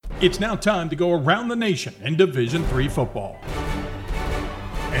It's now time to go around the nation in Division III football.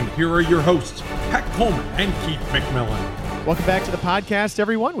 And here are your hosts, Pat Coleman and Keith McMillan. Welcome back to the podcast,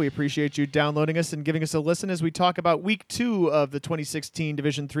 everyone. We appreciate you downloading us and giving us a listen as we talk about Week 2 of the 2016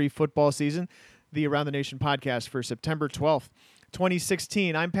 Division III football season, the Around the Nation podcast for September 12th,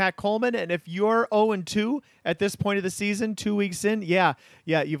 2016. I'm Pat Coleman, and if you're 0-2 at this point of the season, 2 weeks in, yeah,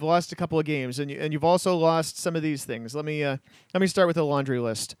 you've lost a couple of games, and you've also lost some of these things. Let me start with a laundry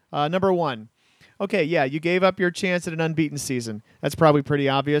list. Number 1. Okay, yeah, you gave up your chance at an unbeaten season. That's probably pretty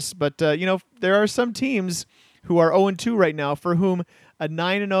obvious, but there are some teams who are 0-2 right now for whom a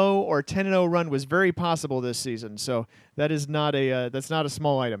 9-0 or 10-0 run was very possible this season. So that is that's not a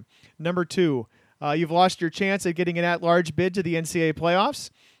small item. Number 2, you've lost your chance at getting an at-large bid to the NCAA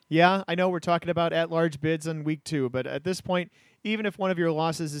playoffs. Yeah, I know we're talking about at-large bids on Week 2, but at this point, even if one of your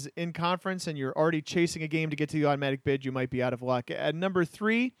losses is in conference and you're already chasing a game to get to the automatic bid, you might be out of luck. At number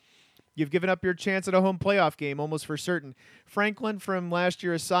 3, you've given up your chance at a home playoff game, almost for certain. Franklin, from last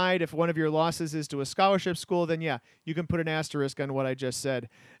year aside, if one of your losses is to a scholarship school, then yeah, you can put an asterisk on what I just said.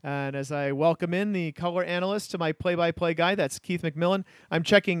 And as I welcome in the color analyst to my play-by-play guy, that's Keith McMillan. I'm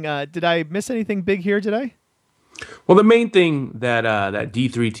checking, did I miss anything big here today? Well, the main thing that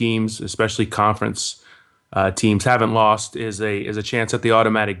D3 teams, especially conference teams, haven't lost is a chance at the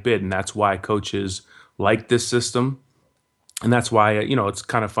automatic bid, and that's why coaches like this system. And that's why, it's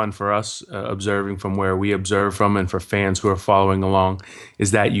kind of fun for us observing from where we observe from, and for fans who are following along,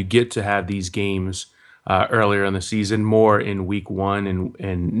 is that you get to have these games earlier in the season, more in week 1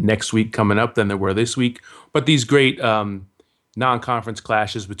 and next week coming up than there were this week. But these great non-conference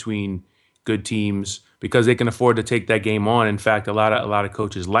clashes between good teams, because they can afford to take that game on. In fact, a lot of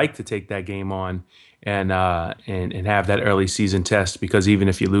coaches like to take that game on and have that early season test, because even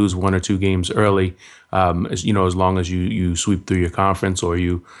if you lose 1 or 2 games early, as long as you sweep through your conference, or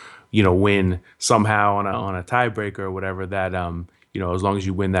you win somehow on a tiebreaker or whatever, that as long as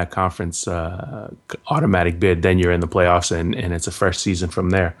you win that conference automatic bid, then you're in the playoffs, and it's a fresh season from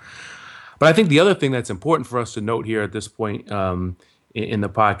there. But I think the other thing that's important for us to note here at this point in the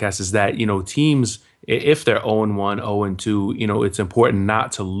podcast is that teams, if they're 0-1, 0-2, it's important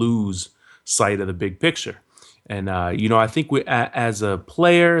not to lose sight of the big picture. And, I think as a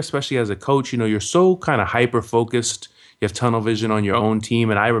player, especially as a coach, you're so kind of hyper-focused. You have tunnel vision on your own team.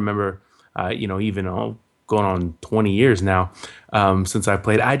 And I remember, even going on 20 years now since I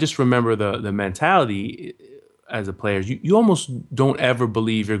played, I just remember the mentality as a player. You almost don't ever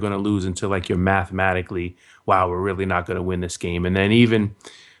believe you're going to lose until, like, you're mathematically, wow, we're really not going to win this game. And then even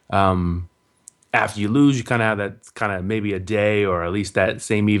after you lose, you kind of have that kind of maybe a day, or at least that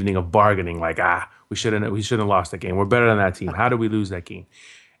same evening, of bargaining, like, we shouldn't have lost that game. We're better than that team. How did we lose that game?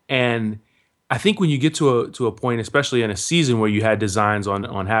 And I think when you get to a point, especially in a season where you had designs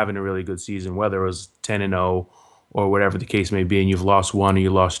on having a really good season, whether it was 10-0 or whatever the case may be, and you've lost 1 or you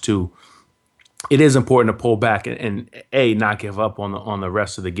lost 2, it is important to pull back and not give up on the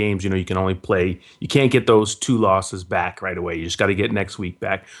rest of the games. You can only play. You can't get those 2 losses back right away. You just got to get next week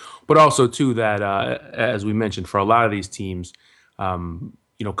back. But also too that as we mentioned, for a lot of these teams,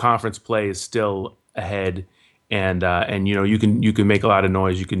 conference play is still ahead, and you can make a lot of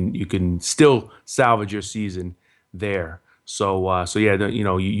noise. You can still salvage your season there. So yeah,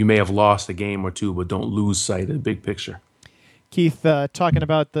 you may have lost a game or 2, but don't lose sight of the big picture. Keith, talking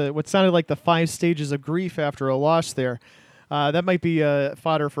about what sounded like the 5 stages of grief after a loss there. That might be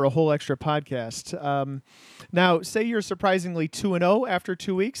fodder for a whole extra podcast. Now, say you're surprisingly 2-0 after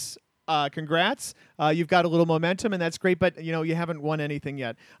 2 weeks. Congrats. You've got a little momentum, and that's great, but you haven't won anything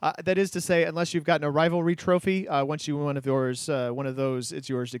yet. That is to say, unless you've gotten a rivalry trophy, once you win one of those, it's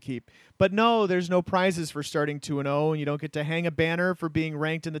yours to keep. But no, there's no prizes for starting 2-0, and you don't get to hang a banner for being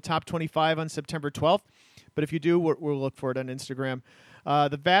ranked in the top 25 on September 12th. But if you do, we'll look for it on Instagram.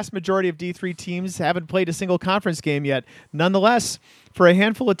 The vast majority of D3 teams haven't played a single conference game yet. Nonetheless, for a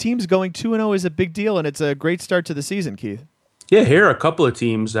handful of teams, going 2-0 is a big deal, and it's a great start to the season, Keith. Yeah, here are a couple of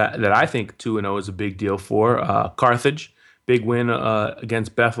teams that I think 2-0 is a big deal for. Carthage, big win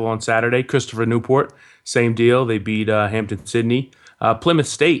against Bethel on Saturday. Christopher Newport, same deal. They beat Hampton-Sydney. Plymouth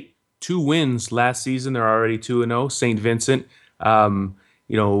State, 2 wins last season. They're already 2-0. St. Vincent,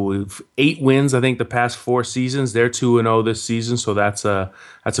 8 wins, I think, the past 4 seasons. They're 2-0 this season, so that's a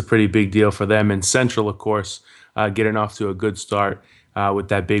pretty big deal for them. And Central, of course, getting off to a good start with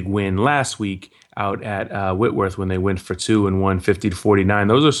that big win last week out at Whitworth when they went for 2 and won 50-49.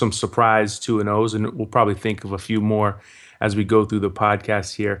 Those are some surprise 2-0s, and we'll probably think of a few more as we go through the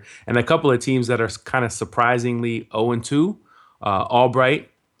podcast here. And a couple of teams that are kind of surprisingly 0-2, Albright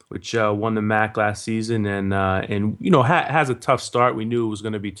which won the MAC last season, and has a tough start. We knew it was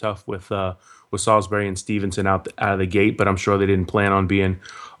going to be tough with Salisbury and Stevenson out of the gate, but I'm sure they didn't plan on being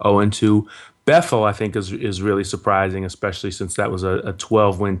 0-2. Bethel, I think, is really surprising, especially since that was a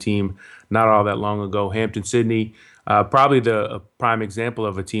 12-win team not all that long ago. Hampton-Sydney, probably a prime example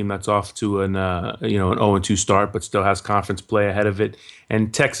of a team that's off to an 0-2 start, but still has conference play ahead of it.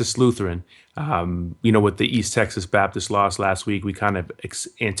 And Texas Lutheran, with the East Texas Baptist loss last week, we kind of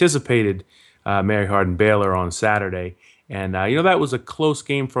anticipated Mary Hardin Baylor on Saturday. And, that was a close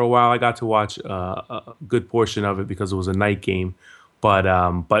game for a while. I got to watch a good portion of it because it was a night game. But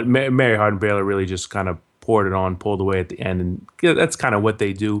Mary Hardin Baylor really just kind of poured it on, pulled away at the end. And that's kind of what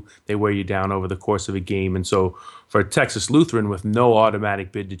they do. They wear you down over the course of a game. And so for Texas Lutheran with no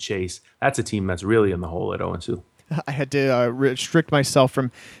automatic bid to chase, that's a team that's really in the hole at 0-2. I had to restrict myself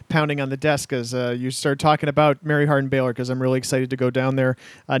from pounding on the desk as you started talking about Mary Hardin Baylor, because I'm really excited to go down there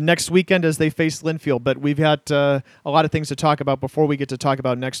next weekend as they face Linfield. But we've had a lot of things to talk about before we get to talk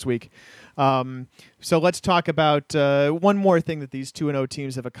about next week. So let's talk about one more thing that these 2-0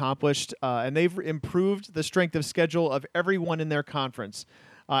 teams have accomplished, and they've improved the strength of schedule of everyone in their conference.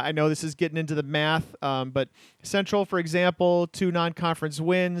 I know this is getting into the math, but Central, for example, 2 non-conference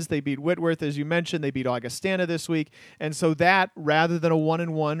wins. They beat Whitworth, as you mentioned. They beat Augustana this week. And so that, rather than a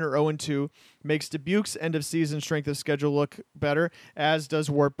 1-1 or 0-2, makes Dubuque's end-of-season strength of schedule look better, as does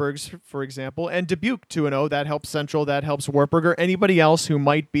Wartburg's, for example. And Dubuque 2-0, that helps Central, that helps Wartburg, or anybody else who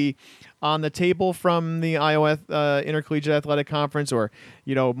might be on the table from the Iowa Intercollegiate Athletic Conference, or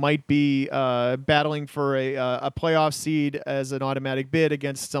might be battling for a playoff seed as an automatic bid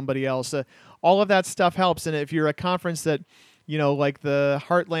against somebody else. All of that stuff helps. And if you're a conference that, like the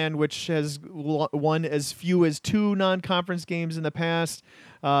Heartland, which has won as few as 2 non-conference games in the past,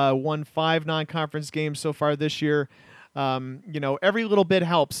 won 5 non-conference games so far this year, every little bit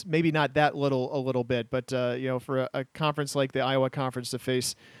helps. Maybe not that little, a little bit, but for a conference like the Iowa Conference to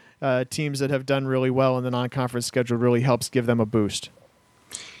face teams that have done really well in the non-conference schedule really helps give them a boost.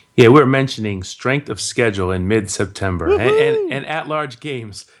 Yeah, we're mentioning strength of schedule in mid-September and at-large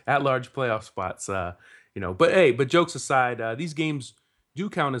games, at-large playoff spots. But jokes aside, these games do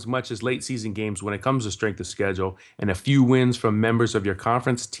count as much as late-season games when it comes to strength of schedule, and a few wins from members of your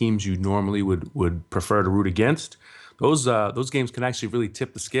conference, teams you normally would prefer to root against. Those games can actually really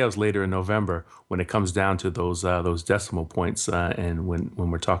tip the scales later in November when it comes down to those decimal points and when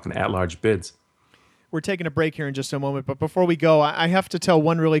we're talking at-large bids. We're taking a break here in just a moment, but before we go, I have to tell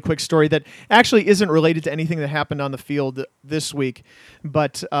one really quick story that actually isn't related to anything that happened on the field this week.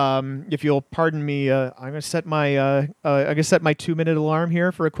 But if you'll pardon me, I'm going to set my 2-minute alarm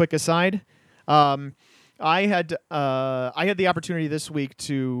here for a quick aside. I had the opportunity this week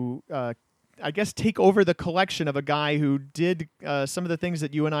to take over the collection of a guy who did some of the things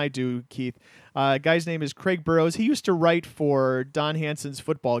that you and I do, Keith. Guy's name is Craig Burrows. He used to write for Don Hanson's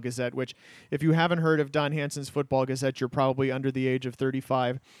Football Gazette, which, if you haven't heard of Don Hanson's Football Gazette, you're probably under the age of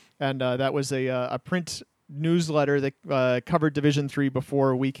 35. And that was a print newsletter that covered Division III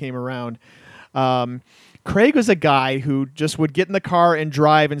before we came around. Craig was a guy who just would get in the car and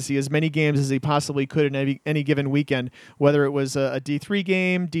drive and see as many games as he possibly could in any given weekend, whether it was a D3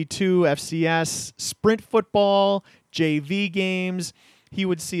 game, D2, FCS, sprint football, JV games. He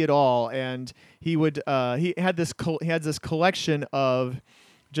would see it all, and he had this collection of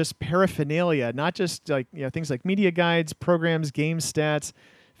just paraphernalia, not just things like media guides, programs, game stats,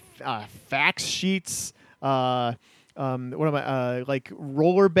 fax sheets. Like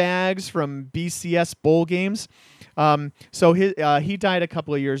roller bags from BCS bowl games. So he died a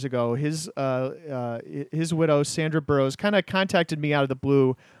couple of years ago. His widow, Sandra Burrows, kind of contacted me out of the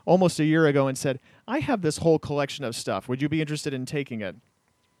blue almost a year ago and said, I have this whole collection of stuff. Would you be interested in taking it?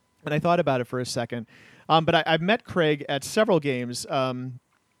 And I thought about it for a second. But I've met Craig at several games,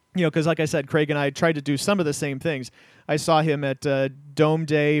 because like I said, Craig and I tried to do some of the same things. I saw him at Dome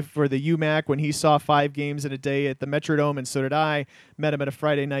Day for the UMAC when he saw 5 games in a day at the Metrodome, and so did I. Met him at a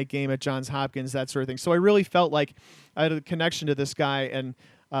Friday night game at Johns Hopkins, that sort of thing. So I really felt like I had a connection to this guy, and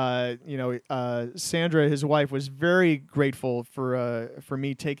Sandra, his wife, was very grateful for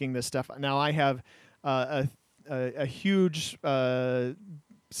me taking this stuff. Now I have a huge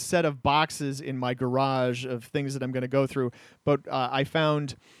set of boxes in my garage of things that I'm going to go through, but I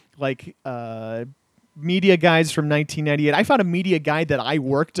found media guides from 1998. I found a media guide that I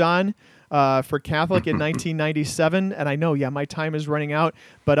worked on for Catholic in 1997, and I know, my time is running out,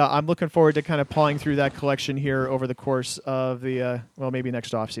 but I'm looking forward to kind of pawing through that collection here over the course of the, maybe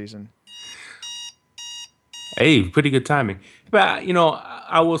next off season. Hey, pretty good timing. But,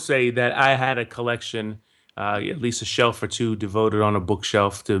 I will say that I had a collection at least a shelf or two devoted on a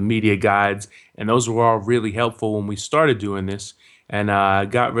bookshelf to media guides. And those were all really helpful when we started doing this. And I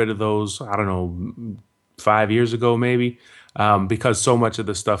got rid of those, I don't know, 5 years ago maybe, because so much of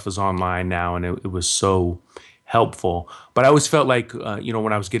the stuff is online now, and it was so helpful. But I always felt like,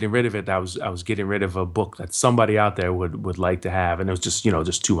 when I was getting rid of it, I was getting rid of a book that somebody out there would like to have, and it was just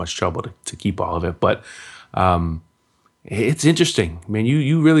too much trouble to keep all of it. But it's interesting. I mean,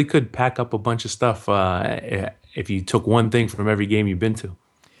 you really could pack up a bunch of stuff if you took one thing from every game you've been to.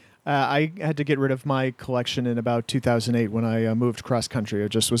 I had to get rid of my collection in about 2008 when I moved cross country. It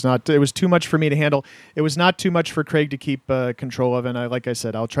just was not. It was too much for me to handle. It was not too much for Craig to keep control of. And like I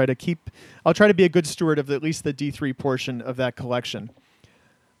said, I'll try to be a good steward of at least the D3 portion of that collection.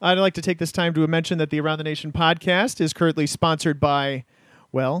 I'd like to take this time to mention that the Around the Nation podcast is currently sponsored by,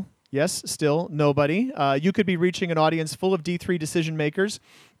 well, yes, still nobody. You could be reaching an audience full of D3 decision makers,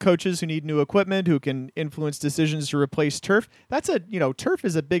 coaches who need new equipment, who can influence decisions to replace turf. Turf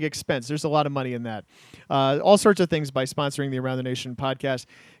is a big expense. There's a lot of money in that. All sorts of things by sponsoring the Around the Nation podcast.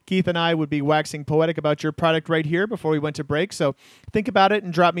 Keith and I would be waxing poetic about your product right here before we went to break. So think about it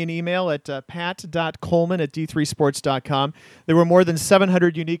and drop me an email at pat.coleman@d3sports.com. There were more than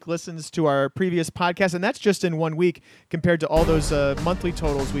 700 unique listens to our previous podcast, and that's just in 1 week compared to all those monthly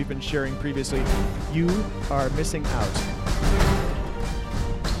totals we've been sharing previously. You are missing out.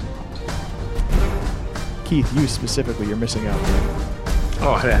 Keith, you specifically, you're missing out.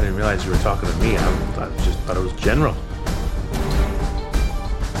 Oh, I didn't realize you were talking to me. I just thought it was general.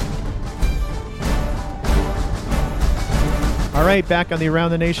 All right, back on the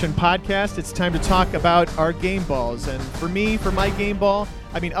Around the Nation podcast, it's time to talk about our game balls. And for my game ball,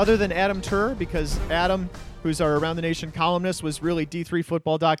 other than Adam Turr, because Adam, who's our Around the Nation columnist, was really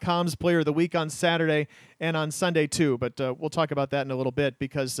D3Football.com's Player of the Week on Saturday and on Sunday too. But we'll talk about that in a little bit,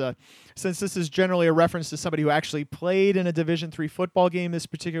 because since this is generally a reference to somebody who actually played in a Division III football game this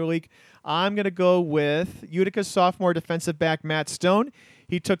particular week, I'm going to go with Utica sophomore defensive back Matt Stone.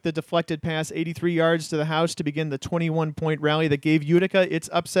 He took the deflected pass 83 yards to the house to begin the 21-point rally that gave Utica its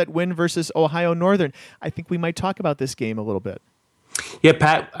upset win versus Ohio Northern. I think we might talk about this game a little bit. Yeah,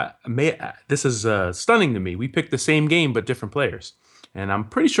 Pat, this is stunning to me. We picked the same game but different players. And I'm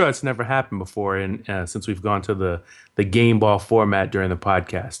pretty sure it's never happened before since we've gone to the game ball format during the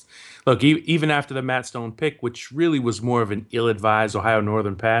podcast. Look, even after the Matt Stone pick, which really was more of an ill-advised Ohio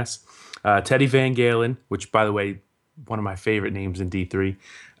Northern pass, Teddy Van Galen, which, by the way, one of my favorite names in D3.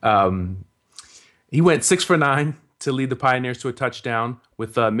 He went 6 for 9 to lead the Pioneers to a touchdown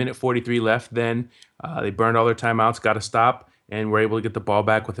with a minute 43 left. Then they burned all their timeouts, got a stop, and were able to get the ball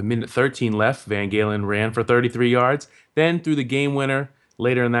back with a minute 13 left. Van Galen ran for 33 yards, then threw the game winner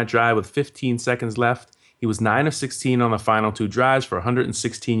later in that drive with 15 seconds left. He was 9 of 16 on the final 2 drives for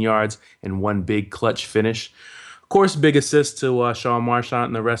 116 yards and one big clutch finish. Of course, big assist to Sean Marchant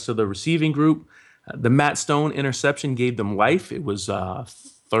and the rest of the receiving group. The Matt Stone interception gave them life. It was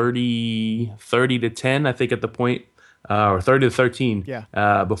 30 to 10, I think, at the point, or 30 to 13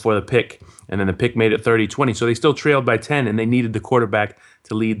 before the pick. And then the pick made it 30-20. So they still trailed by 10, and they needed the quarterback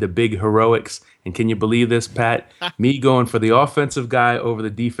to lead the big heroics. And can you believe this, Pat? Me going for the offensive guy over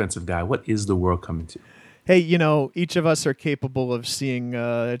the defensive guy. What is the world coming to? Hey, each of us are capable of seeing,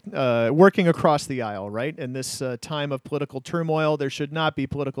 working across the aisle, right? In this time of political turmoil, there should not be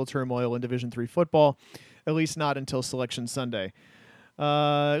political turmoil in Division III football, at least not until Selection Sunday.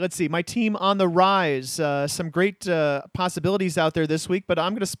 Let's see, my team on the rise. Some great possibilities out there this week, but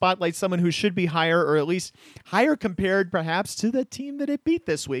I'm going to spotlight someone who should be higher, or at least higher compared perhaps to the team that it beat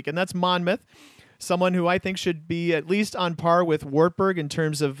this week, and that's Monmouth. Someone who I think should be at least on par with Wartburg in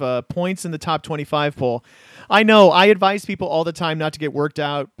terms of points in the top 25 poll. I know I advise people all the time not to get worked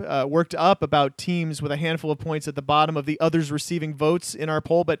up about teams with a handful of points at the bottom of the others receiving votes in our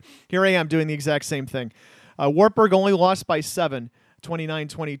poll, but here I am doing the exact same thing. Wartburg only lost by 7,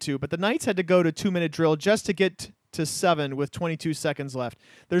 29-22, but the Knights had to go to 2-minute drill just to get to 7 with 22 seconds left.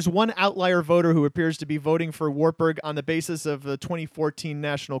 There's one outlier voter who appears to be voting for Wartburg on the basis of the 2014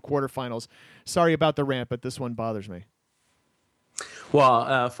 national quarterfinals. Sorry about the rant, but this one bothers me.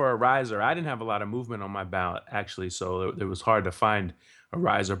 Well, for a riser, I didn't have a lot of movement on my ballot, actually, so it was hard to find a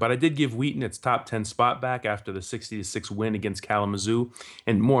riser. But I did give Wheaton its top 10 spot back after the 60-6 win against Kalamazoo.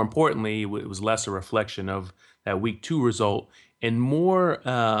 And more importantly, it was less a reflection of that Week 2 result and more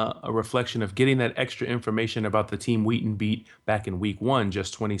a reflection of getting that extra information about the team Wheaton beat back in Week 1,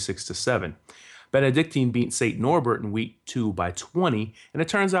 just 26-7. Benedictine beat St. Norbert in Week 2 by 20, and it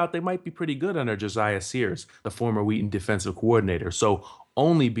turns out they might be pretty good under Josiah Sears, the former Wheaton defensive coordinator. So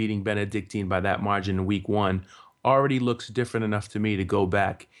only beating Benedictine by that margin in Week 1 already looks different enough to me to go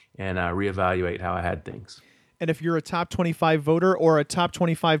back and reevaluate how I had things. And if you're a top 25 voter or a top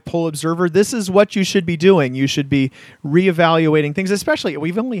 25 poll observer, this is what you should be doing. You should be reevaluating things, especially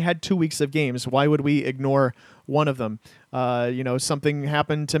we've only had 2 weeks of games. Why would we ignore one of them? Something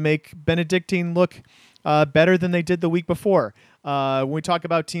happened to make Benedictine look better than they did the week before. When we talk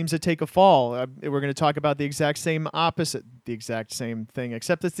about teams that take a fall, we're going to talk about the exact same thing,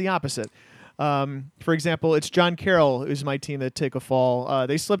 except it's the opposite. For example, it's John Carroll, who's my team that take a fall.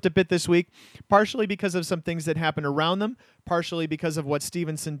 They slipped a bit this week, partially because of some things that happened around them, partially because of what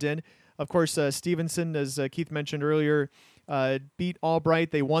Stevenson did. Of course, Stevenson, as Keith mentioned earlier, beat Albright.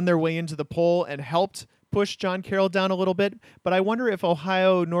 They won their way into the poll and helped push John Carroll down a little bit. But I wonder if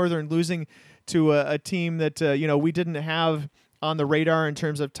Ohio Northern losing to a team that we didn't have on the radar in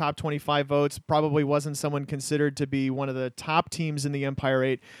terms of top 25 votes, probably wasn't someone considered to be one of the top teams in the Empire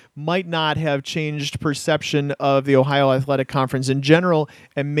 8, might not have changed perception of the Ohio Athletic Conference in general,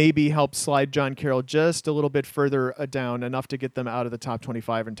 and maybe help slide John Carroll just a little bit further down, enough to get them out of the top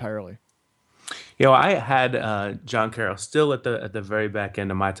 25 entirely. I had John Carroll still at the very back end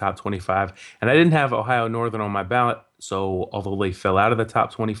of my top 25, and I didn't have Ohio Northern on my ballot. So although they fell out of the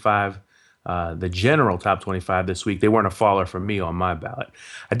top 25, the general top 25 this week, they weren't a faller for me on my ballot.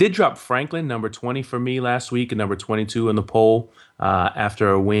 I did drop Franklin, number 20 for me last week, and number 22 in the poll after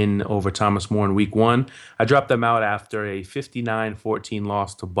a win over Thomas More in week 1. I dropped them out after a 59-14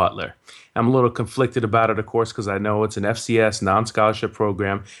 loss to Butler. I'm a little conflicted about it, of course, because I know it's an FCS non-scholarship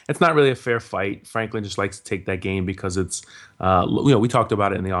program. It's not really a fair fight. Franklin just likes to take that game because it's, we talked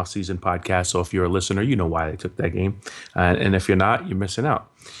about it in the off-season podcast, so if you're a listener, you know why they took that game. And if you're not, you're missing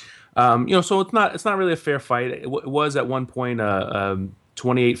out. So it's not really a fair fight. It was at one point a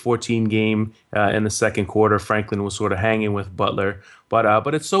 28-14 game in the second quarter. Franklin was sort of hanging with Butler,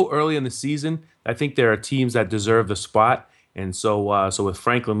 but it's so early in the season. I think there are teams that deserve the spot, and so with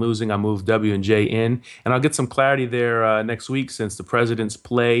Franklin losing, I moved W and J in, and I'll get some clarity there next week since the Presidents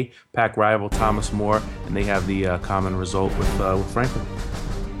play Pac rival Thomas More, and they have the common result with Franklin.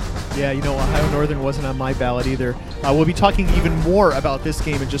 Yeah, Ohio Northern wasn't on my ballot either. We'll be talking even more about this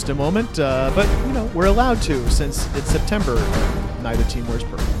game in just a moment, but, we're allowed to since it's September. Neither team wears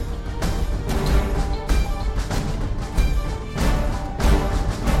purple.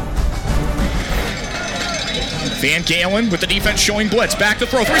 Van Galen with the defense showing blitz. Back to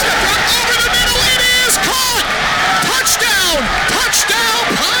throw. 3-step drop over the middle. It is caught! Touchdown! Touchdown,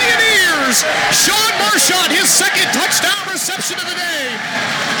 Pioneers! Sean Marchant, his second touchdown reception of the day.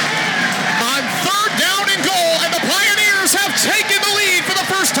 On third down and goal, and the Pioneers have taken the lead for the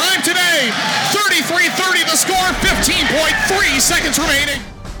first time today. 33-30 the score, 15.3 seconds remaining.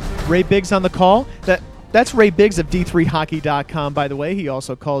 Ray Biggs on the call. That's Ray Biggs of D3Hockey.com, by the way. He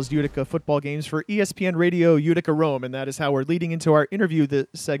also calls Utica football games for ESPN Radio Utica Rome, and that is how we're leading into our interview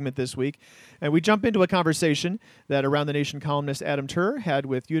segment this week. And we jump into a conversation that Around the Nation columnist Adam Turr had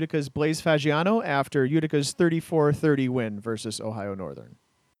with Utica's Blaise Fagiano after Utica's 34-30 win versus Ohio Northern.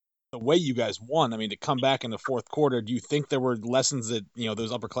 The way you guys won, to come back in the fourth quarter, do you think there were lessons that,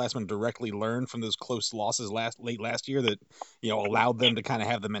 those upperclassmen directly learned from those close losses late last year that, allowed them to kind of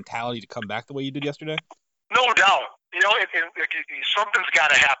have the mentality to come back the way you did yesterday? No doubt. Something's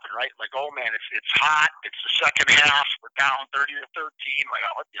got to happen, right? Like, oh man, it's hot. It's the second half. We're down 30-13.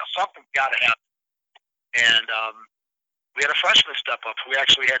 Something's got to happen. And we had a freshman step up. We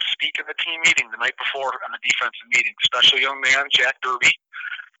actually had to speak in the team meeting the night before on the defensive meeting. Special young man, Jack Derby,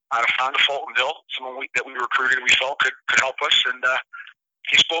 out of Honda Fultonville, someone that we recruited, we felt could help us. And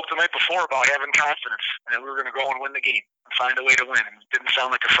he spoke the night before about having confidence and that we were going to go and win the game and find a way to win. And it didn't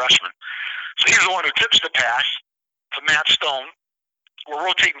sound like a freshman. So he's the one who tips the pass to Matt Stone. We're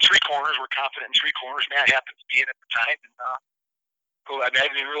rotating three corners. We're confident in three corners. Matt happened to be in at the time. And I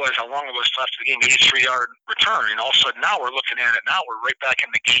didn't even realize how long it was left of the game. 83-yard return. And all of a sudden now we're looking at it. Now we're right back in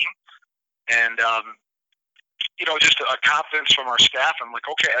the game. And, just a confidence from our staff. I'm like,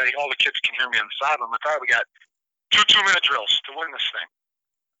 okay, I think all the kids can hear me on the side. I'm like, all right, we got two 2-minute drills to win this thing.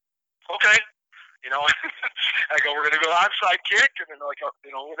 Okay. I go, we're going to go onside kick. And then,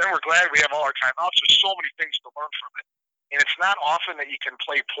 then we're glad we have all our timeouts. There's so many things to learn from it. And it's not often that you can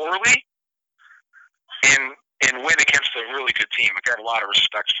play poorly and win against a really good team. I got a lot of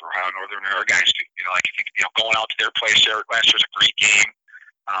respect for Ohio Northern and our guys too. Going out to their place there last year's a great game.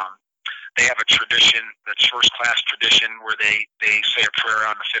 They have a tradition, that's first-class tradition, where they say a prayer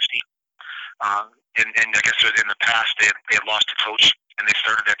on the 50. And I guess in the past they had lost a coach, and they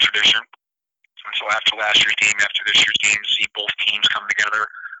started that tradition. And so after last year's game, after this year's game, see both teams come together,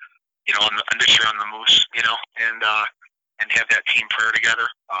 and this year on the Moose, and have that team prayer together.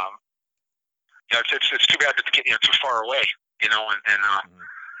 It's too bad to get too far away, and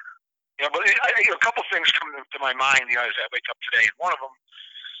But a couple things come to my mind, as I wake up today, and one of them,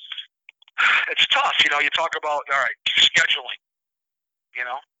 it's tough. You talk about, all right, scheduling,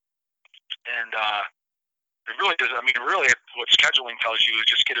 and it really does. I mean, really, what scheduling tells you is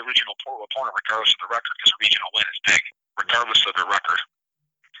just get a regional opponent regardless of the record, because a regional win is big, regardless of their record.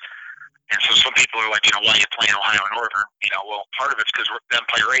 And so some people are like, why are you playing Ohio Northern? Well, part of it's because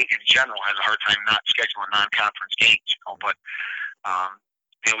Empire 8 in general has a hard time not scheduling non-conference games. But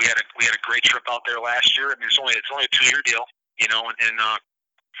we had a great trip out there last year. I mean, it's only a 2-year deal. And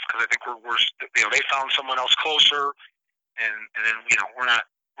because I think we're they found someone else closer, and then we're not.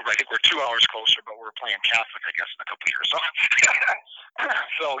 I think we're 2 hours closer, but we're playing Catholic, I guess, in a couple of years.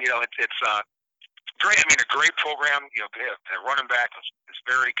 So it's great. I mean, a great program. Their running back is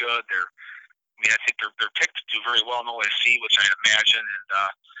very good. I think they're picked to do very well in OSC, which I imagine.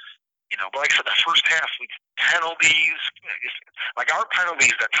 And but like I said, the first half, penalties, like our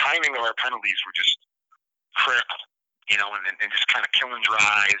penalties, the timing of our penalties were just critical. And just kind of killing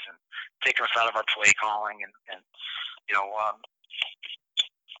drives and taking us out of our play calling, and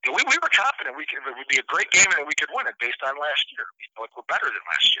we were confident it would be a great game and that we could win it based on last year. Like we're better than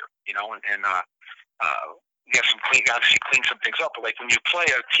last year, and we have obviously clean some things up. But like when you play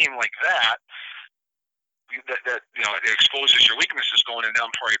a team like that, it exposes your weaknesses going into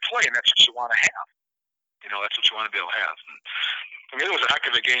umpire play, and that's what you want to have. That's what you want to be able to have. And, I mean, it was a heck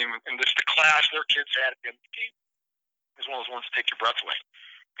of a game, and just the class their kids had in the game, as well as ones to take your breath away.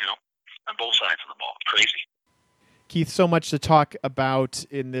 On both sides of the ball, crazy. Keith, so much to talk about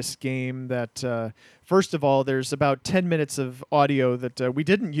in this game that, first of all, there's about 10 minutes of audio that we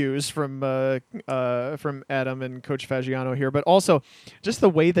didn't use from Adam and Coach Fagiano here, but also just the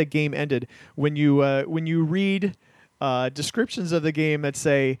way the game ended. When you read descriptions of the game that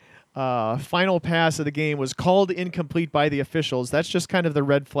say final pass of the game was called incomplete by the officials, that's just kind of the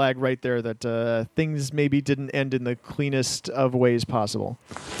red flag right there that things maybe didn't end in the cleanest of ways possible.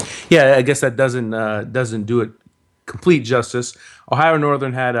 Yeah, I guess that doesn't do it complete justice. Ohio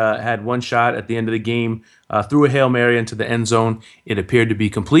Northern had one shot at the end of the game, threw a Hail Mary into the end zone. It appeared to be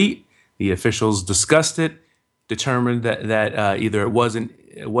complete. The officials discussed it, determined that either it wasn't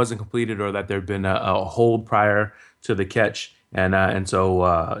completed or that there had been a hold prior to the catch, and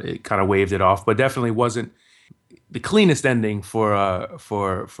so it kind of waved it off. But definitely wasn't the cleanest ending for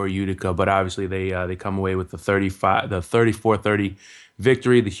Utica. But obviously they come away with the 34-30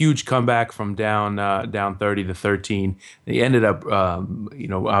 victory, the huge comeback from down 30-13. They ended up,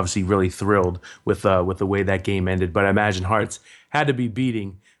 obviously really thrilled with the way that game ended. But I imagine hearts had to be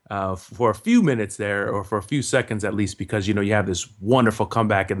beating for a few minutes there, or for a few seconds at least, because you have this wonderful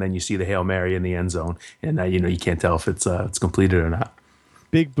comeback, and then you see the Hail Mary in the end zone, and you can't tell if it's completed or not.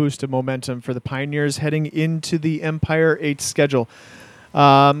 Big boost of momentum for the Pioneers heading into the Empire 8 schedule.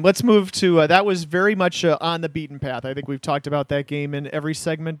 Let's move to that was very much on the beaten path. I think we've talked about that game in every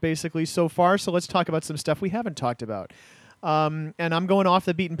segment basically so far. So let's talk about some stuff we haven't talked about. And I'm going off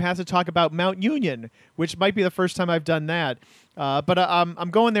the beaten path to talk about Mount Union, which might be the first time I've done that. But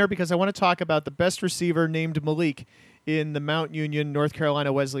I'm going there because I want to talk about the best receiver named Malik in the Mount Union, North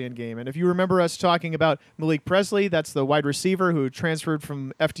Carolina Wesleyan game. And if you remember us talking about Malik Presley, that's the wide receiver who transferred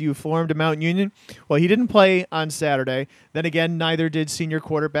from FDU Florham to Mount Union. Well, he didn't play on Saturday. Then again, neither did senior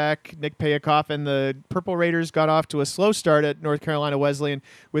quarterback Nick Payakoff, and the Purple Raiders got off to a slow start at North Carolina Wesleyan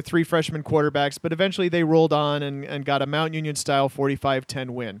with 3 freshman quarterbacks, but eventually they rolled on and got a Mount Union-style 45-10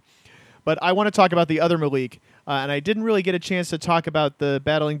 win. But I want to talk about the other Malik, and I didn't really get a chance to talk about the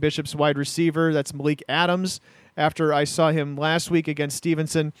Battling Bishops wide receiver. That's Malik Adams, after I saw him last week against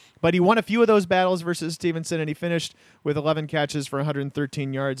Stevenson. But he won a few of those battles versus Stevenson, and he finished with 11 catches for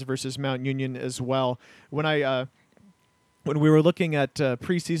 113 yards versus Mount Union as well. When we were looking at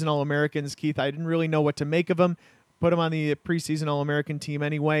preseason All-Americans, Keith, I didn't really know what to make of him. Put him on the preseason All-American team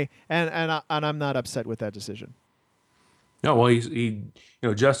anyway, and I'm not upset with that decision. No, well, he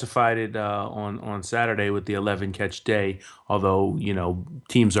justified it on Saturday with the 11 catch day. Although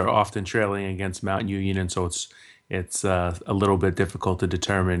teams are often trailing against Mount Union, and so it's a little bit difficult to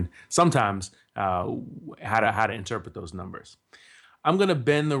determine sometimes how to interpret those numbers. I'm going to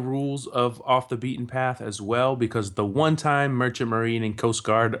bend the rules of Off the Beaten Path as well, because the one time Merchant Marine and Coast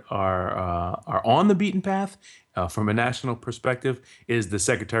Guard are on the beaten path from a national perspective is the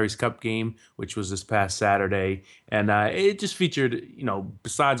Secretary's Cup game, which was this past Saturday. And it just featured,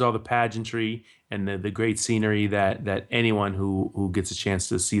 besides all the pageantry and the great scenery that anyone who gets a chance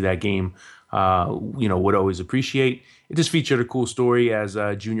to see that game, would always appreciate. It just featured a cool story as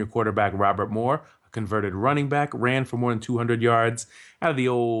junior quarterback Robert Moore, converted running back, ran for more than 200 yards out of the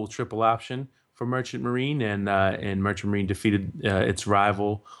old triple option for Merchant Marine, and Merchant Marine defeated its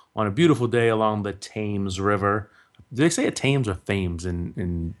rival on a beautiful day along the Thames River. Do they say it Thames or Thames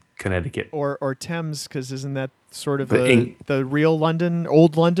in Connecticut? Or Thames, because isn't that sort of The the real London,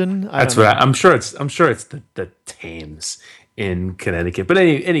 old London? That's right. I'm sure it's the Thames in Connecticut. But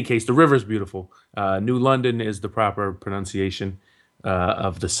any case, the river is beautiful. New London is the proper pronunciation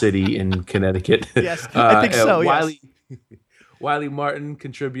of the city in Connecticut. Yes, I think so. Wiley, Wiley Martin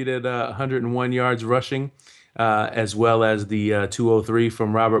contributed 101 yards rushing, as well as the 203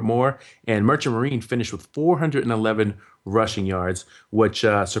 from Robert Moore. And Merchant Marine finished with 411 rushing yards, which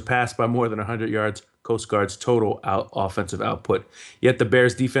surpassed by more than 100 yards Coast Guard's total offensive output. Yet the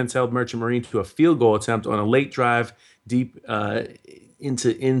Bears defense held Merchant Marine to a field goal attempt on a late drive deep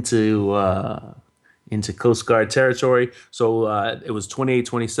into Coast Guard territory. So it was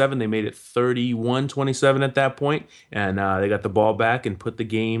 28-27. They made it 31-27 at that point, and they got the ball back and put the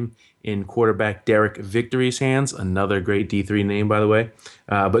game in quarterback Derek Victory's hands. Another great D3 name, by the way.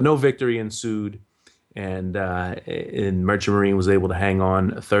 But no victory ensued, and Merchant Marine was able to hang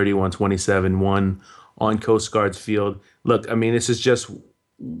on 31-27, won on Coast Guard's field. Look, I mean, this is just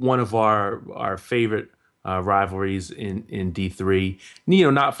one of our favorite rivalries in D3.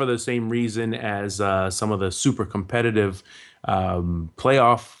 Not for the same reason as some of the super competitive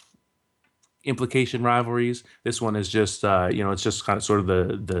playoff implication rivalries. This one is just it's just kind of sort of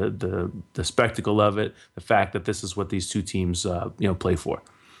the spectacle of it, the fact that this is what these two teams play for.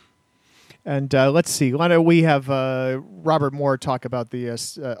 And let's see. Why don't we have Robert Moore talk about the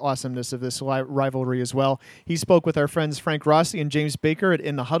awesomeness of this rivalry as well. He spoke with our friends Frank Rossi and James Baker at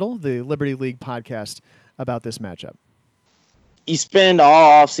In the Huddle, the Liberty League podcast, about this matchup. You spend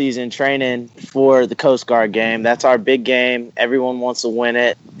all offseason training for the Coast Guard game. That's our big game. Everyone wants to win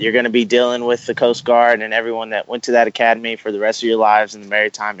it. You're going to be dealing with the Coast Guard and everyone that went to that academy for the rest of your lives in the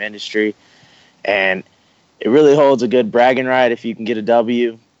maritime industry. And it really holds a good bragging right if you can get a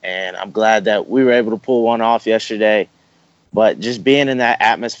W. And I'm glad that we were able to pull one off yesterday. But just being in that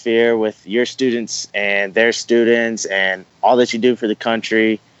atmosphere with your students and their students and all that you do for the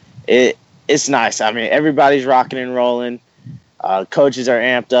country, it's nice. I mean, everybody's rocking and rolling. Coaches are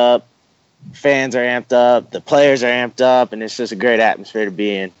amped up. Fans are amped up. The players are amped up. And it's just a great atmosphere to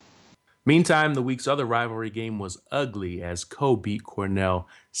be in. Meantime, the week's other rivalry game was ugly as Co beat Cornell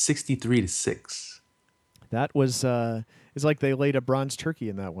 63-6. That was... It's like they laid a bronze turkey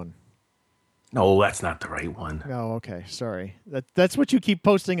in that one. No, that's not the right one. Oh, okay. Sorry. That's what you keep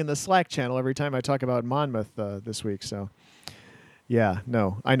posting in the Slack channel every time I talk about Monmouth this week. So, yeah,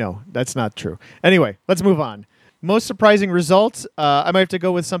 no, I know. That's not true. Anyway, let's move on. Most surprising results. I might have to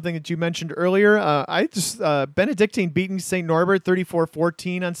go with something that you mentioned earlier. Benedictine beating St. Norbert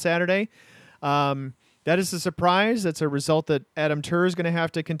 34-14 on Saturday. That is a surprise. That's a result that Adam Turr is going to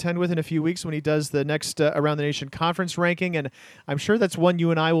have to contend with in a few weeks when he does the next Around the Nation conference ranking. And I'm sure that's one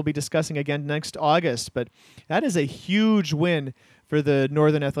you and I will be discussing again next August. But that is a huge win for the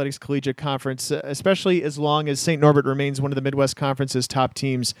Northern Athletics Collegiate Conference, especially as long as St. Norbert remains one of the Midwest Conference's top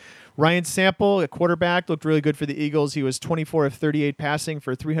teams. Ryan Sample, a quarterback, looked really good for the Eagles. He was 24 of 38 passing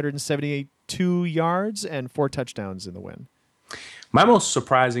for 372 yards and 4 touchdowns in the win. My most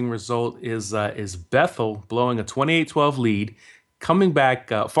surprising result is Bethel blowing a 28-12 lead, coming back,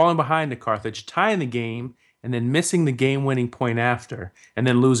 falling behind to Carthage, tying the game, and then missing the game-winning point after, and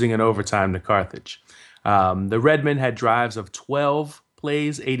then losing in overtime to Carthage. The Redmen had drives of 12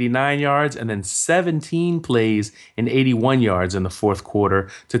 plays, 89 yards, and then 17 plays and 81 yards in the fourth quarter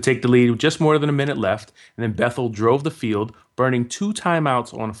to take the lead with just more than a minute left. And then Bethel drove the field, burning 2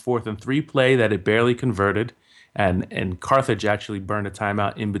 timeouts on a 4th and 3 play that it barely converted. And Carthage actually burned a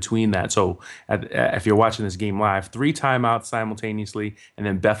timeout in between that. So if you're watching this game live, 3 timeouts simultaneously, and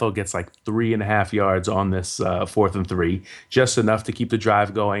then Bethel gets like 3.5 yards on this 4th and 3, just enough to keep the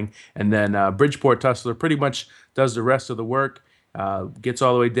drive going. And then Bridgeport Tussler pretty much does the rest of the work, gets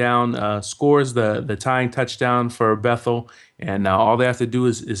all the way down, scores the tying touchdown for Bethel, and all they have to do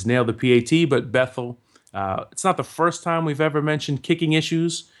is nail the PAT. But Bethel, it's not the first time we've ever mentioned kicking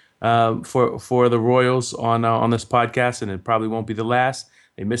issues for the Royals on this podcast, and it probably won't be the last.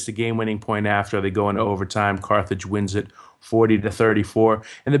 They missed a game-winning point after. They go into overtime. Carthage wins it 40-34.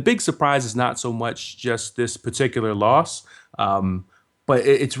 And the big surprise is not so much just this particular loss, but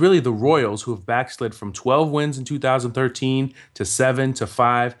it's really the Royals who have backslid from 12 wins in 2013 to 7 to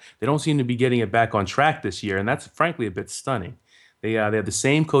 5. They don't seem to be getting it back on track this year, and that's frankly a bit stunning. They have the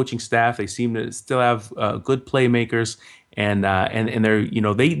same coaching staff. They seem to still have good playmakers. And they're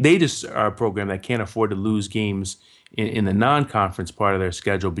they just are a program that can't afford to lose games in the non-conference part of their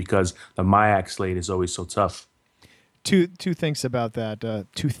schedule because the MIAC slate is always so tough. Two things about that.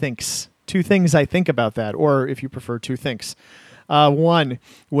 Two two things I think about that, or if you prefer, two thinks. One,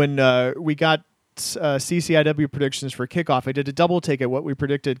 when we got CCIW predictions for kickoff, I did a double take at what we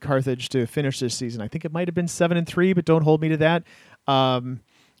predicted Carthage to finish this season. I think it might have been 7-3, but don't hold me to that.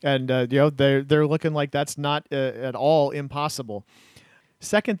 They're looking like that's not at all impossible.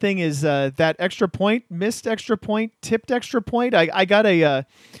 Second thing is that extra point, missed extra point, tipped extra point. I got a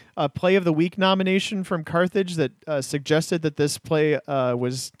play of the week nomination from Carthage that suggested that this play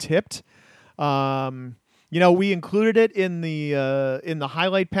was tipped. We included it in the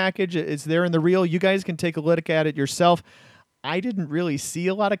highlight package. It's there in the reel. You guys can take a look at it yourself. I didn't really see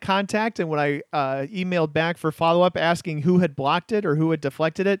a lot of contact, and when I emailed back for follow-up asking who had blocked it or who had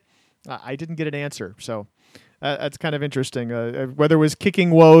deflected it, I didn't get an answer. So that's kind of interesting. Whether it was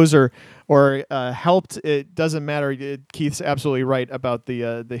kicking woes or helped, it doesn't matter. Keith's absolutely right about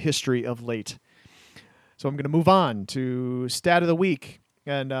the history of late. So I'm going to move on to stat of the week.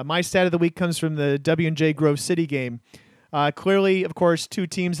 And my stat of the week comes from the W&J Grove City game. Clearly, of course, two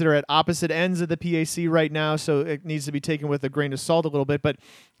teams that are at opposite ends of the PAC right now, so it needs to be taken with a grain of salt a little bit. But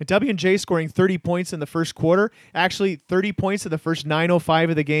W&J scoring 30 points in the first quarter, actually 30 points in the first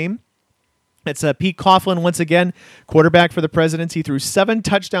 9:05 of the game. It's Pete Coughlin once again, quarterback for the Presidents. He threw 7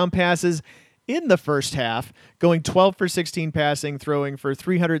 touchdown passes in the first half, going 12 for 16 passing, throwing for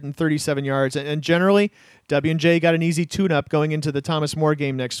 337 yards. And generally, W&J got an easy tune-up going into the Thomas More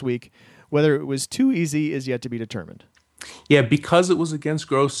game next week. Whether it was too easy is yet to be determined. Yeah, because it was against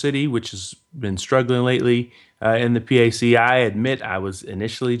Grove City, which has been struggling lately in the PAC, I admit I was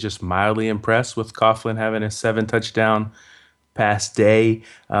initially just mildly impressed with Coughlin having a 7-touchdown pass day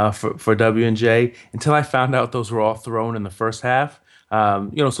for W&J until I found out those were all thrown in the first half.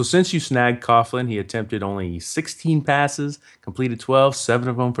 So since you snagged Coughlin, he attempted only 16 passes, completed 12, 7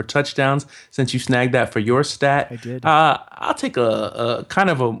 of them for touchdowns. Since you snagged that for your stat, I did. I'll take a kind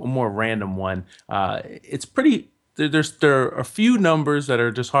of a more random one. It's pretty. There are a few numbers that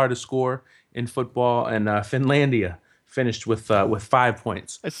are just hard to score in football, and Finlandia finished with 5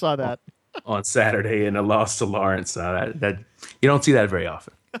 points. I saw that on Saturday in a loss to Lawrence. That you don't see that very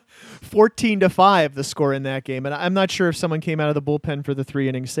often. 14-5 the score in that game, and I'm not sure if someone came out of the bullpen for the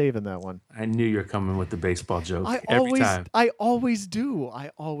 3-inning save in that one. I knew you were coming with the baseball joke every time. I always do.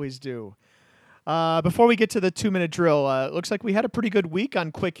 Before we get to the 2-minute drill, it looks like we had a pretty good week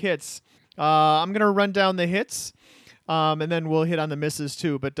on quick hits. I'm going to run down the hits, and then we'll hit on the misses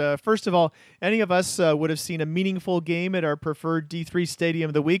too. But first of all, any of us would have seen a meaningful game at our preferred D3 stadium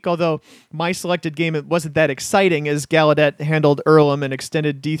of the week, although my selected game it wasn't that exciting as Gallaudet handled Earlham and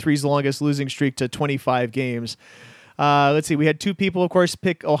extended D3's longest losing streak to 25 games. Let's see. We had 2 people, of course,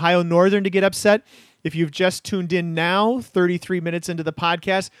 pick Ohio Northern to get upset. If you've just tuned in now, 33 minutes into the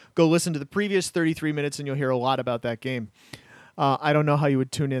podcast, go listen to the previous 33 minutes and you'll hear a lot about that game. I don't know how you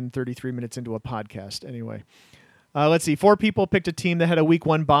would tune in 33 minutes into a podcast anyway. Let's see. 4 people picked a team that had a week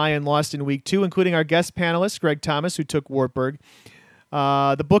 1 bye and lost in week 2, including our guest panelist, Greg Thomas, who took Wartburg.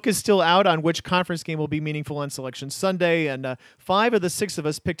 The book is still out on which conference game will be meaningful on Selection Sunday, and 5 of the 6 of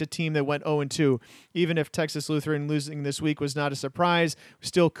us picked a team that went 0-2. Even if Texas Lutheran losing this week was not a surprise,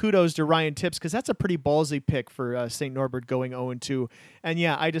 still kudos to Ryan Tips, because that's a pretty ballsy pick for St. Norbert going 0-2. And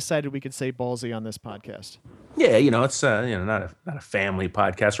yeah, I decided we could say ballsy on this podcast. Yeah, it's not a family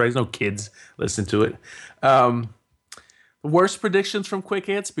podcast, right? There's no kids listen to it. Worst predictions from quick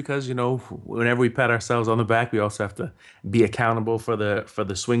hits, because whenever we pat ourselves on the back, we also have to be accountable for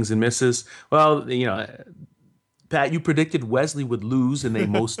the swings and misses. Well, Pat, you predicted Wesley would lose, and they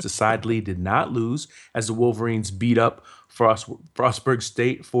most decidedly did not lose as the Wolverines beat up Frostburg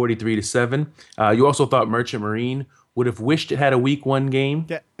State 43-7. You also thought Merchant Marine would have wished it had a week 1 game.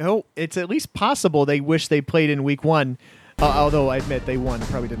 Yeah, it's at least possible they wish they played in week 1, although I admit they won. It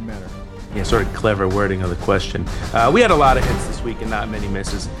probably didn't matter. Yeah, sort of clever wording of the question. We had a lot of hits this week and not many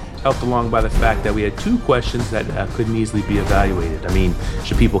misses, helped along by the fact that we had 2 questions that couldn't easily be evaluated. I mean,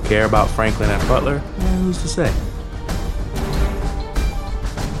 should people care about Franklin at Butler? Who's to say?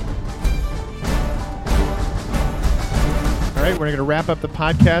 All right, we're going to wrap up the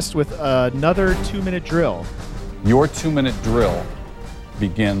podcast with another 2-minute drill. Your 2-minute drill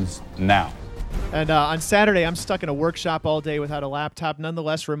begins now. And on Saturday, I'm stuck in a workshop all day without a laptop,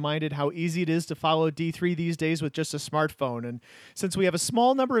 nonetheless reminded how easy it is to follow D3 these days with just a smartphone. And since we have a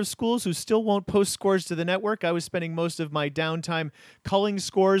small number of schools who still won't post scores to the network, I was spending most of my downtime culling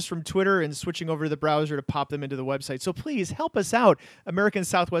scores from Twitter and switching over to the browser to pop them into the website. So please help us out, American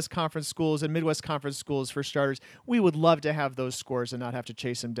Southwest Conference schools and Midwest Conference schools for starters. We would love to have those scores and not have to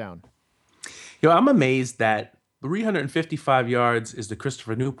chase them down. I'm amazed that 355 yards is the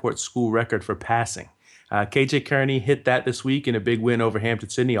Christopher Newport school record for passing. KJ Kearney hit that this week in a big win over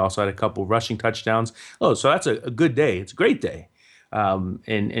Hampton-Sydney. Also had a couple rushing touchdowns. Oh, so that's a good day. It's a great day.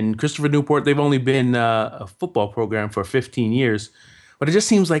 And Christopher Newport, they've only been a football program for 15 years. But it just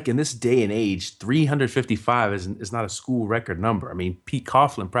seems like in this day and age, 355 is not a school record number. I mean, Pete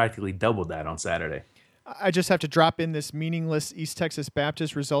Coughlin practically doubled that on Saturday. I just have to drop in this meaningless East Texas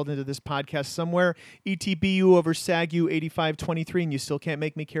Baptist result into this podcast somewhere. ETBU over SAGU 85-23, and you still can't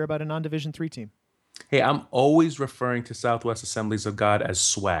make me care about a non-Division III team. Hey, I'm always referring to Southwest Assemblies of God as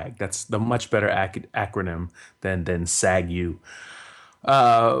SWAG. That's the much better acronym than SAGU.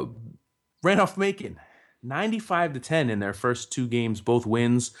 Randolph-Macon, 95-10 in their first two games, both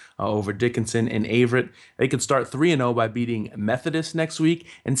wins over Dickinson and Averett. They could start 3-0 by beating Methodist next week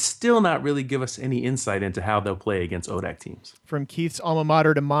and still not really give us any insight into how they'll play against ODAC teams. From Keith's alma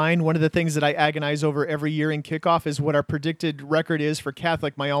mater to mine, one of the things that I agonize over every year in kickoff is what our predicted record is for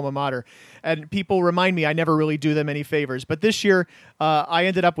Catholic, my alma mater. And people remind me I never really do them any favors. But this year, I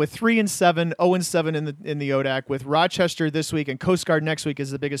ended up with 3-7, 0-7 in the ODAC, with Rochester this week and Coast Guard next week is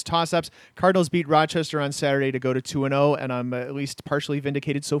the biggest toss-ups. Cardinals beat Rochester on Saturday to go to 2-0, and I'm at least partially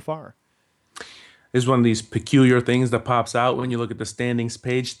vindicated so far. This is one of these peculiar things that pops out when you look at the standings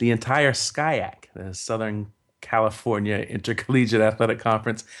page. The entire SCIAC, the Southern California Intercollegiate Athletic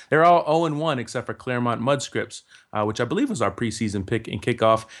Conference, they're all 0-1 except for Claremont Mudscripts, which I believe was our preseason pick in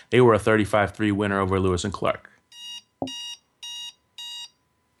kickoff. They were a 35-3 winner over Lewis and Clark.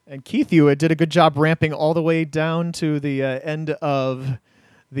 And Keith, you did a good job ramping all the way down to the end of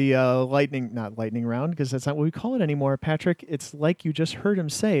the not lightning round, because that's not what we call it anymore, Patrick. It's like you just heard him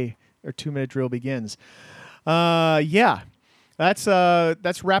say, our 2-minute drill begins. Yeah.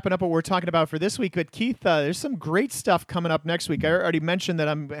 That's wrapping up what we're talking about for this week. But Keith, there's some great stuff coming up next week. I already mentioned that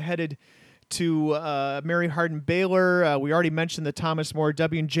I'm headed to Mary Hardin Baylor. We already mentioned the Thomas More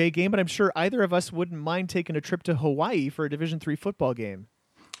W&J game, but I'm sure either of us wouldn't mind taking a trip to Hawaii for a Division III football game.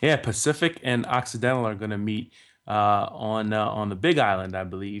 Yeah, Pacific and Occidental are going to meet on the Big Island, I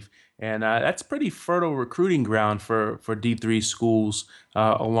believe, and that's pretty fertile recruiting ground for D3 schools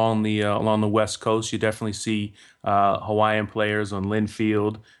along the West Coast. You definitely see Hawaiian players on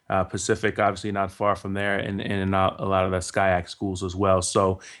Linfield, Pacific, obviously not far from there, and a lot of the SCIAC schools as well.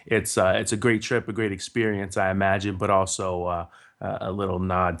 So it's a great trip, a great experience, I imagine, but also a little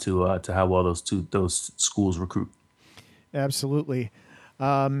nod to how well those schools recruit. Absolutely.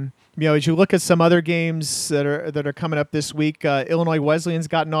 As you look at some other games that are coming up this week, Illinois Wesleyan's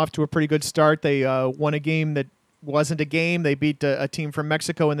gotten off to a pretty good start. They won a game that wasn't a game. They beat a team from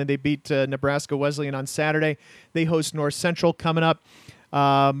Mexico, and then they beat Nebraska Wesleyan on Saturday. They host North Central coming up.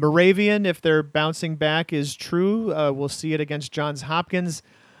 Moravian, if their bouncing back is true, we'll see it against Johns Hopkins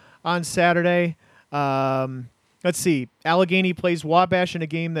on Saturday. Let's see. Allegheny plays Wabash in a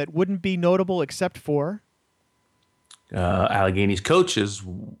game that wouldn't be notable except for Allegheny's coach is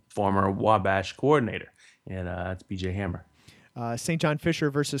former Wabash coordinator, and that's BJ Hammer. St. John Fisher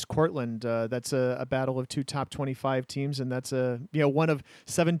versus Cortland. That's a battle of two top 25 teams, and that's one of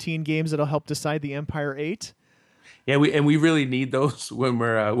 17 games that'll help decide the Empire 8. Yeah, we really need those when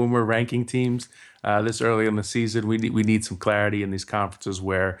we're ranking teams this early in the season. We need some clarity in these conferences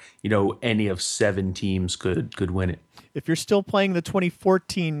where any of 7 teams could win it. If you're still playing the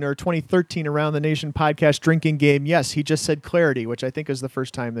 2014 or 2013 Around the Nation podcast drinking game, yes, he just said clarity, which I think is the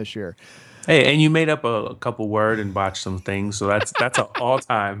first time this year. Hey, and you made up a couple word and botched some things, so that's an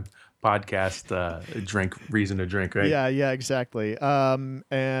all-time podcast reason to drink, right? Yeah, exactly.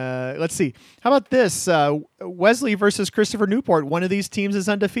 Let's see. How about this? Wesley versus Christopher Newport. One of these teams is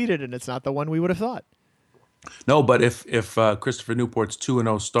undefeated, and it's not the one we would have thought. No, but if Christopher Newport's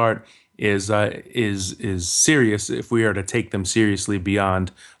 2-0 start is serious, if we are to take them seriously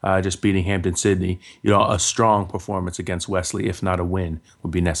beyond just beating Hampton-Sydney, a strong performance against Wesley, if not a win,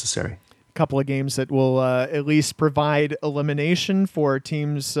 would be necessary. A couple of games that will at least provide elimination for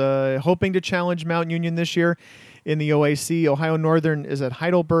teams hoping to challenge Mount Union this year in the OAC. Ohio Northern is at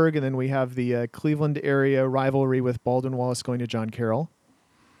Heidelberg, and then we have the Cleveland area rivalry with Baldwin Wallace going to John Carroll.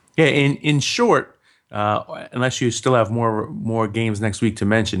 Yeah, in short, unless you still have more games next week to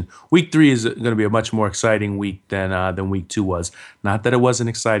mention, Week 3 is going to be a much more exciting week than Week 2 was. Not that it wasn't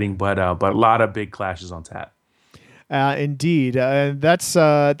exciting, but a lot of big clashes on tap. Indeed. That's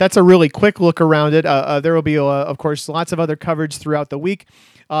a really quick look around it. There will be, of course, lots of other coverage throughout the week.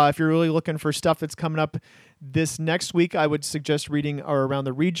 If you're really looking for stuff that's coming up this next week, I would suggest reading our Around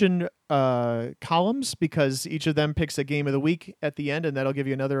the Region columns, because each of them picks a game of the week at the end, and that'll give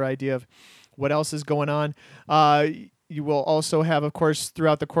you another idea of what else is going on. You will also have, of course,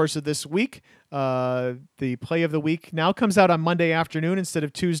 throughout the course of this week, the Play of the Week now comes out on Monday afternoon instead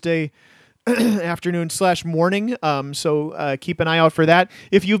of Tuesday afternoon/morning. So keep an eye out for that.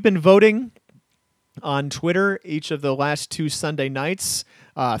 If you've been voting on Twitter each of the last 2 Sunday nights,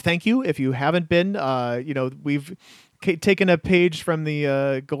 thank you. If you haven't been, we've taken a page from the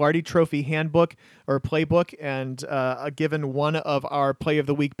Gagliardi Trophy handbook or playbook and given one of our play of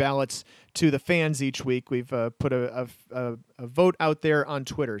the week ballots to the fans each week. We've put a vote out there on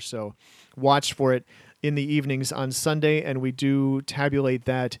Twitter, so watch for it in the evenings on Sunday, and we do tabulate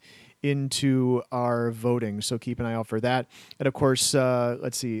that into our voting, so keep an eye out for that. And of course,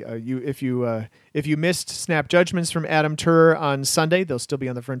 let's see, if you missed Snap Judgments from Adam Turr on Sunday, they'll still be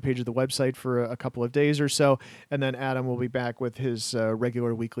on the front page of the website for a couple of days or so, and then Adam will be back with his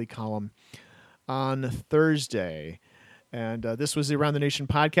regular weekly column on Thursday. And this was the Around the Nation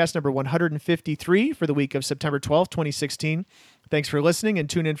podcast, number 153 for the week of September 12th, 2016. Thanks for listening, and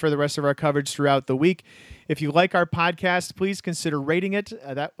tune in for the rest of our coverage throughout the week. If you like our podcast, please consider rating it.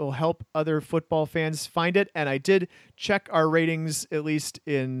 That will help other football fans find it. And I did check our ratings, at least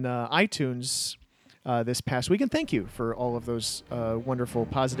in iTunes, this past week. And thank you for all of those wonderful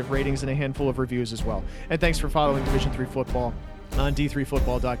positive ratings and a handful of reviews as well. And thanks for following Division III football on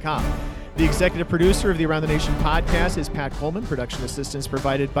D3Football.com. The executive producer of the Around the Nation podcast is Pat Coleman. Production assistance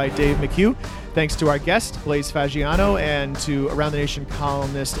provided by Dave McHugh. Thanks to our guest, Blaise Fagiano, and to Around the Nation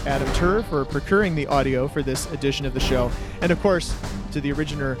columnist Adam Turr for procuring the audio for this edition of the show. And, of course, to the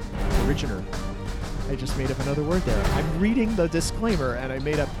originator. I just made up another word there. I'm reading the disclaimer, and I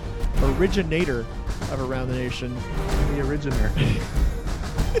made up originator of Around the Nation. The originator.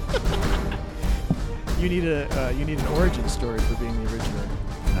 You need an origin story for being the originator.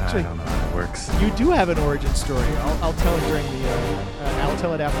 I don't know how it works. You do have an origin story. I'll tell it during the. I'll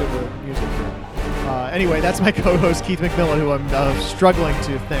tell it after the music. Anyway, that's my co-host Keith McMillan, who I'm struggling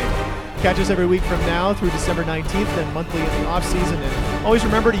to thank. Catch us every week from now through December 19th, and monthly in the off season. And always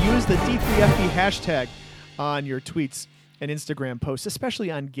remember to use the D3FB hashtag on your tweets and Instagram posts, especially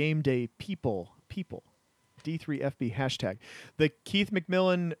on game day. People. D3FB hashtag. The Keith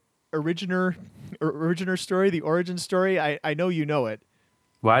McMillan originator story, the origin story. I know you know it.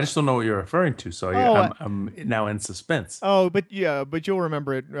 Well, I just don't know what you're referring to, so I'm now in suspense. Oh, but you'll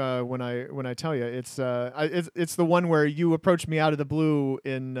remember it when I tell you. It's the one where you approached me out of the blue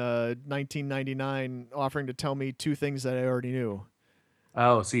in 1999, offering to tell me 2 things that I already knew.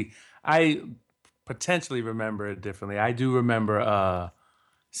 Oh, see, I potentially remember it differently. I do remember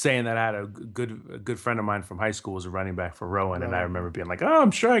saying that I had a good friend of mine from high school was a running back for Rowan, and I remember being like, "Oh, I'm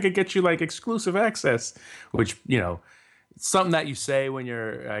sure I could get you like exclusive access," which something that you say when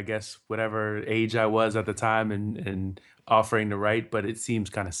you're, I guess, whatever age I was at the time and offering to write, but it seems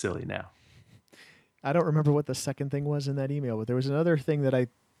kind of silly now. I don't remember what the second thing was in that email, but there was another thing that I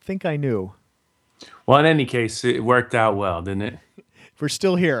think I knew. Well, in any case, it worked out well, didn't it? We're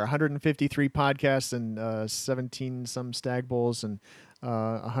still here, 153 podcasts and 17 some Stag Bowls and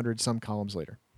 100 some columns later.